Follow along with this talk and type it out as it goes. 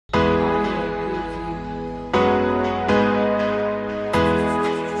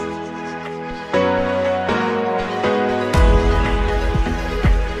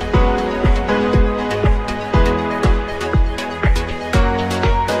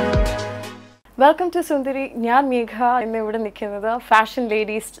Welcome to Sundhari. ഞാൻ മേഘ ഇന്ന് ഇവിടെ നിൽക്കുന്നത് Fashion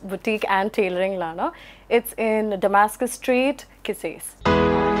Ladies Boutique and Tailoring ലാണ്. It's in Damascus Street, Kisses.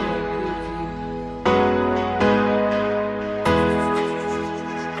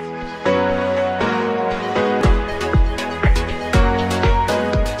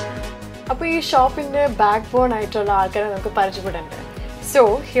 അപ്പോൾ ഈ ഷോപ്പിന്റെ ബാക്ക്ബോൺ ആയിട്ടുള്ള ആൾക്കാരെ നമുക്ക് പരിചയപ്പെടണ്ടേ. So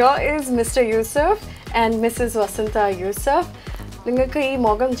here is Mr. Yusuf and Mrs. Vasanta Yusuf. നിങ്ങൾക്ക് ഈ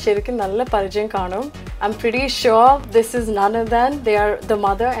മുഖം ശരിക്കും നല്ല പരിചയം കാണും. I'm pretty sure this is none other than they are the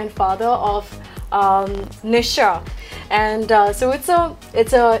mother and father of Nisha, and so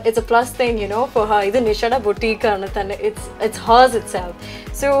it's a plus thing, you know, for her. This Nisha's boutique and it's hers itself.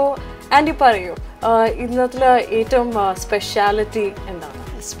 So Andy പറയൂ ഇതിനകത്തുള്ള ഏറ്റവും speciality എന്താണ്?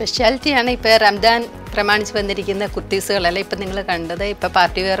 Speciality ആണ് ഇപ്പോൾ റംദാൻ പ്രമാണിച്ച് വന്നിരിക്കുന്ന കുർത്തീസുകളല്ല ഇപ്പം നിങ്ങൾ കണ്ടത്. ഇപ്പോൾ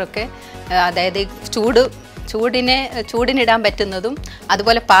പാർട്ടി വെയർ ഒക്കെ അതായത് ചൂടിനിടാൻ പറ്റുന്നതും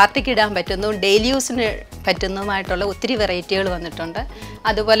അതുപോലെ പാർട്ടിക്ക് ഇടാൻ പറ്റുന്നതും ഡെയിലി യൂസിന് പറ്റുന്നതുമായിട്ടുള്ള ഒത്തിരി വെറൈറ്റികൾ വന്നിട്ടുണ്ട്.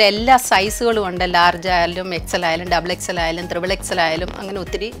 അതുപോലെ എല്ലാ സൈസുകളും ഉണ്ട്. ലാർജ് ആയാലും എക്സൽ ആയാലും ഡബിൾ എക്സൽ ആയാലും ത്രിബിൾ എക്സൽ ആയാലും അങ്ങനെ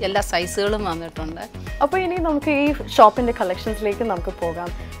ഒത്തിരി എല്ലാ സൈസുകളും വന്നിട്ടുണ്ട്. അപ്പോൾ ഇനി നമുക്ക് ഈ ഷോപ്പിൻ്റെ കളക്ഷൻസിലേക്ക് നമുക്ക് പോകാം.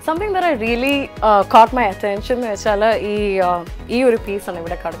 Something that I really coat my attention എന്ന് വെച്ചാൽ ഈ ഒരു പീസാണ്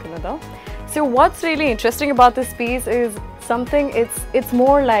ഇവിടെ കിടക്കുന്നത്. So what's really interesting about this piece is something it's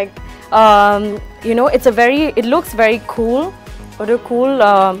more like you know, it looks very cool, or a cool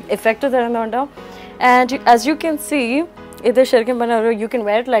effect tharunnundo, and as you can see idu sherikum banna you can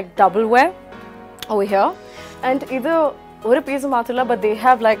wear it like double wear over here, and idu oru piece maathilla but they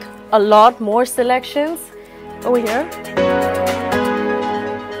have like a lot more selections over here.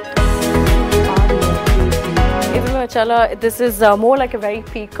 This is more like a very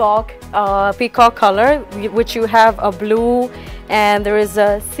peacock color, which you have a blue, and there is a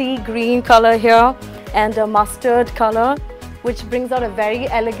sea green color here and a mustard color, which brings out a very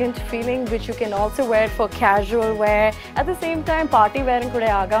elegant feeling, which you can also wear for casual wear, at the same time party wearing kude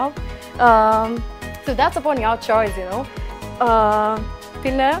agam. So that's upon your choice, you know.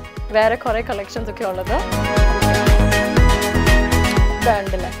 Pinne vera kore collections okke ulladu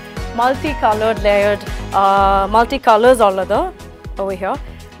dandile multi-colored layered multi-colors ulladu over here.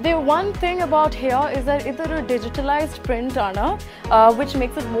 The one thing about here is that it's a digitalized print which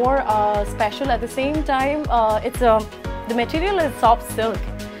makes it more special. At the same time the material is soft silk,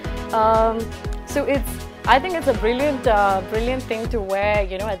 so I think it's a brilliant thing to wear,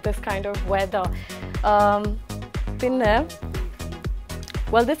 you know, at this kind of weather.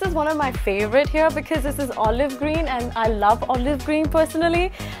 Well, this is one of my favorite here because this is olive green and I love olive green personally.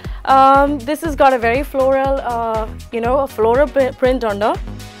 This has got a very floral, you know, a floral print under,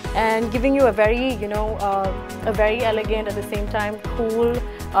 and giving you a very, you know, a very elegant, at the same time cool,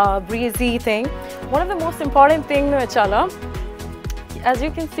 breezy thing. One of the most important thing, Chala, as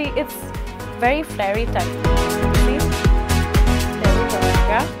you can see, it's very flary type. See? There we go.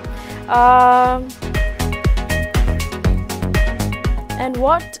 Yeah. And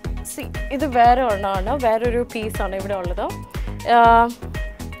what? See, this is a piece on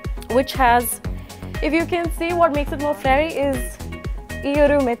which has, if you can see, what makes it more flary is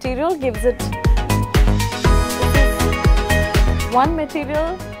Ioru material gives it one material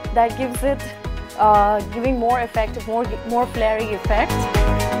that gives it giving more effect, more flary effect.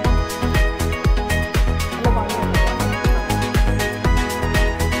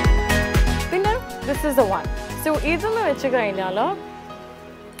 This is the one. So idunu vechukainala,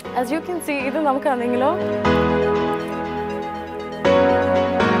 as you can see, idu namukku andengilo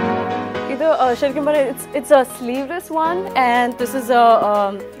it's a sleeveless one, and this is a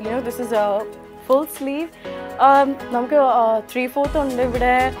you know, this is a full sleeve. Namukku 3/4 undu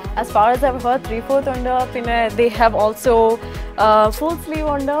ivide, as far as I've heard 3/4 undu, pinne they have also full sleeve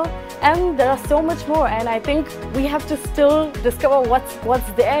undu, and there are so much more, and I think we have to still discover what's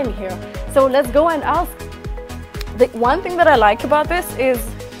there in here. So let's go and ask. The one thing that I like about this is,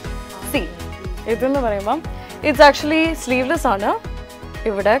 see, it's actually sleeveless ana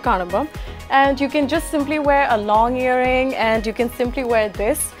ivide kanubam, and you can just simply wear a long earring, and you can simply wear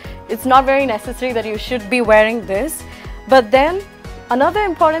this. It's not very necessary that you should be wearing this. But then another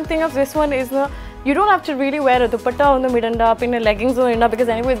important thing of this one is you don't have to really wear a dupatta on the midanda up in leggings or because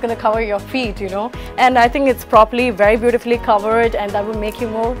anyway it's going to cover your feet, you know, and I think it's properly very beautifully covered, and that will make you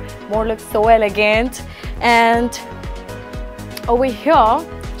more look so elegant. And over here,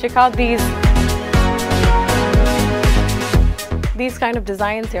 check out these kind of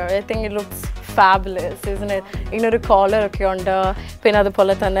designs here. I think it looks fabulous, isn't it? Innoru collar okke undu, pinne adu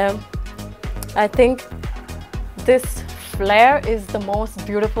pole thanne. I think this flare is the most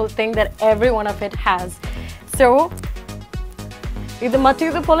beautiful thing that every one of it has. So ഇത്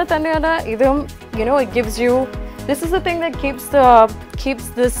മറ്റേതുപോലെ തന്നെയാണ് ഇതും, you know, it gives you, this is the thing that keeps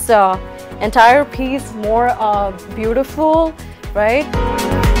this entire piece more beautiful, right?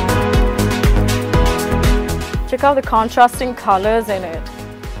 Check out the contrasting colors in it.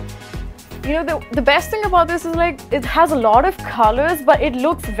 You know, the best thing about this is like it has a lot of colors, but it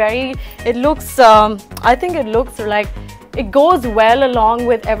looks I think it looks like it goes well along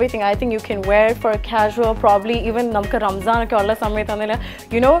with everything. I think you can wear it for a casual, probably even namka Ramzan ke alla samayathanila,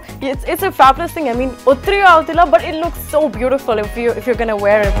 you know, it's a fabulous thing. I mean, uttri avtilla, but it looks so beautiful if you're going to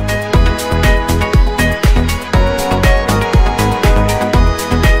wear it.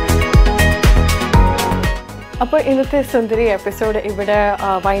 അപ്പോൾ ഇന്നത്തെ സുന്ദരി episode ഇവിടെ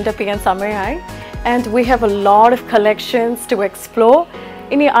wind up ചെയ്യാൻ സമയമായി. And we have a lot of collections to explore.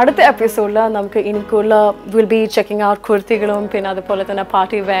 ഇനി അടുത്ത എപ്പിസോഡിൽ നമുക്ക് എനിക്കുള്ള വിൽ ബി ചെക്കിംഗ് ഔട്ട് കുർത്തികളും പിന്നെ അതുപോലെ തന്നെ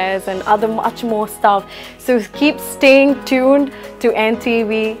party wears and other much more stuff. So keep staying tuned to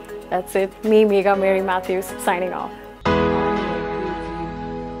NTV. That's it. Me, Megha Mary Matthews, signing off.